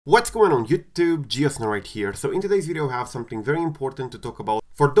What's going on YouTube, Geosno right here. So in today's video I have something very important to talk about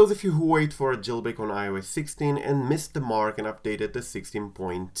for those of you who wait for a jailbreak on iOS 16 and missed the mark and updated to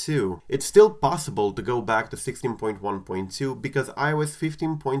 16.2. It's still possible to go back to 16.1.2 because iOS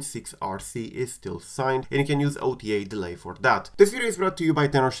 15.6 RC is still signed and you can use OTA delay for that. This video is brought to you by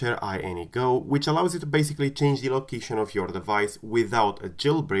Tenorshare iAnyGo, which allows you to basically change the location of your device without a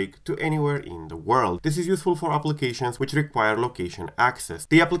jailbreak to anywhere in the world. This is useful for applications which require location access.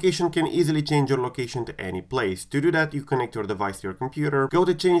 The application can easily change your location to any place. To do that, you connect your device to your computer, go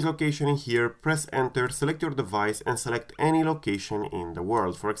to change location in here, press enter, select your device and select any location in the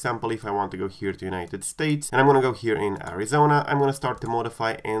world. For example, if I want to go here to United States and I'm going to go here in Arizona, I'm going to start to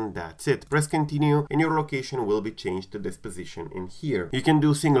modify and that's it. Press continue and your location will be changed to this position in here. You can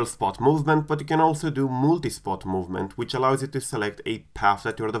do single spot movement, but you can also do multi-spot movement, which allows you to select a path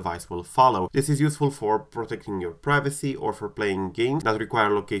that your device will follow. This is useful for protecting your privacy or for playing games that require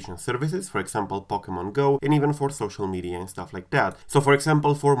location services, for example Pokemon Go, and even for social media and stuff like that. So for example,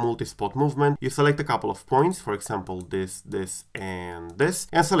 for multi-spot movement, you select a couple of points, for example this, and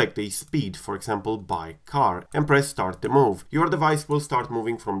select a speed, for example by car, and press start the move. Your device will start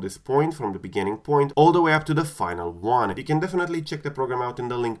moving from this point, from the beginning point, all the way up to the final one. You can definitely check the program out in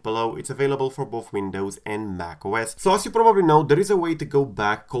the link below. It's available for both Windows and Mac OS. So as you probably know, there is a way to go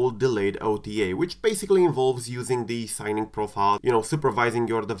back called delayed OTA, which basically involves using the signing profile, supervising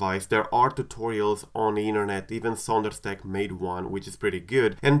your device. There are tutorials on the internet, even Sonderstack made one, which is pretty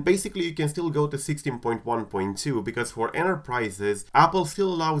good. And basically you can still go to 16.1.2 because for enterprises, Apple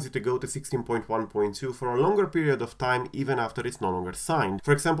still allows you to go to 16.1.2 for a longer period of time, even after it's no longer signed.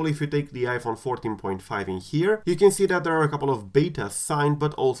 For example, if you take the iPhone 14.5 in here, you can see that there are a couple of betas signed,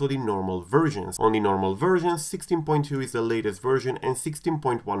 but also the normal versions. On the normal versions, 16.2 is the latest version and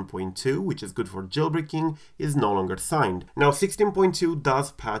 16.1.2, which is good for jailbreaking, is no longer signed. Now 16.2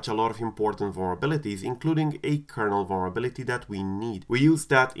 does patch a lot of important vulnerabilities, including a kernel vulnerability that we need. We use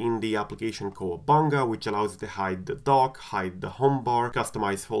that in the application Cowabunga, which allows you to hide the dock, hide the home bar,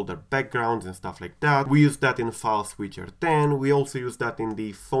 customize folder backgrounds and stuff like that. We use that in File Switcher 10. We also use that in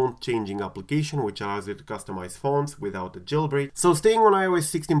the font changing application, which allows you to customize fonts without a jailbreak. So staying on iOS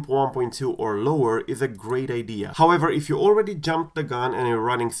 16.1.2 or lower is a great idea. However, if you already jumped the gun and you're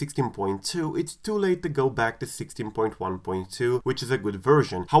running 16.2, it's too late to go back to 16.1.2, which is a good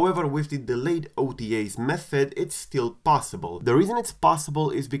version. However, with the delayed OTAs method, it's still possible. The reason it's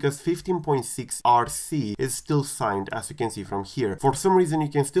possible is because 15.6 RC is still signed, as you can see from here. For some reason, you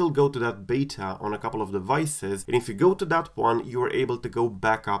can still go to that beta on a couple of devices, and if you go to that one, you are able to go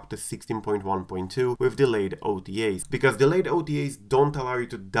back up to 16.1.2 with delayed OTAs, because delayed OTAs don't allow you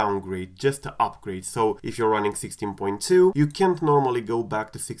to downgrade, just to upgrade. So if you're running 16.2, you can't normally go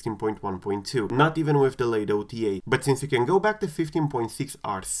back to 16.1.2, not even with delayed OTA. But since you can go back to 15.6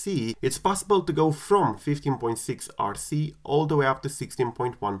 RC, it's possible to go from 15.6 RC all the way up to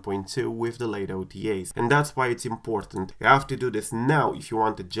 16.1.2 with delayed OTAs. And that's why it's important. You have to do this now if you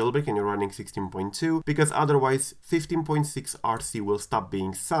want to jailbreak and you're running 16.2, because otherwise 15.6 RC will stop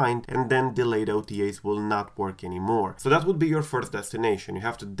being signed and then delayed OTAs will not work anymore. So that would be your first destination. You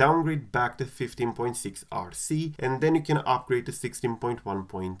have to downgrade back to 15.6 RC and then you can upgrade to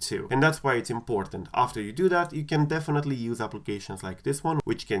 16.1.2. And that's why it's important. After you do that, you can definitely use applications like this one,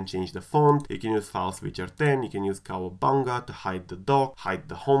 which can change the font. You can use File Switcher 10, you can use Cowabunga to hide the dock, hide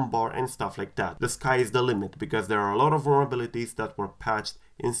the home bar and stuff like that. The sky is the limit because there are a lot of vulnerabilities that were patched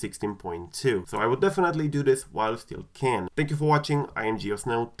in 16.2. So I would definitely do this while still can. Thank you for watching. I am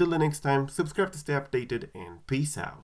Geosno. Till the next time, subscribe to stay updated and peace out.